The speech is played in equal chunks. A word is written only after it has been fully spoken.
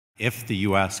if the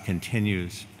U.S.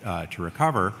 continues to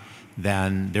recover,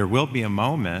 then there will be a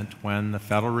moment when the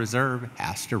Federal Reserve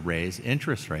has to raise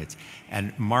interest rates.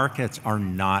 And markets are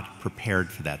not prepared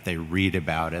for that. They read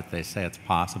about it, they say it's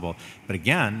possible. But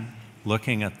again,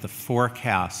 looking at the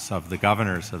forecasts of the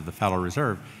governors of the Federal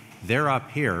Reserve, they're up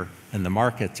here and the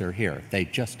markets are here. They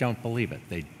just don't believe it.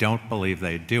 They don't believe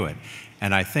they do it.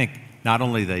 And I think not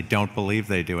only they don't believe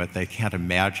they do it, they can't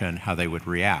imagine how they would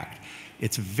react.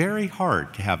 It's very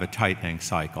hard to have a tightening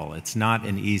cycle. It's not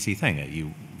an easy thing.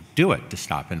 You do it to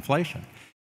stop inflation.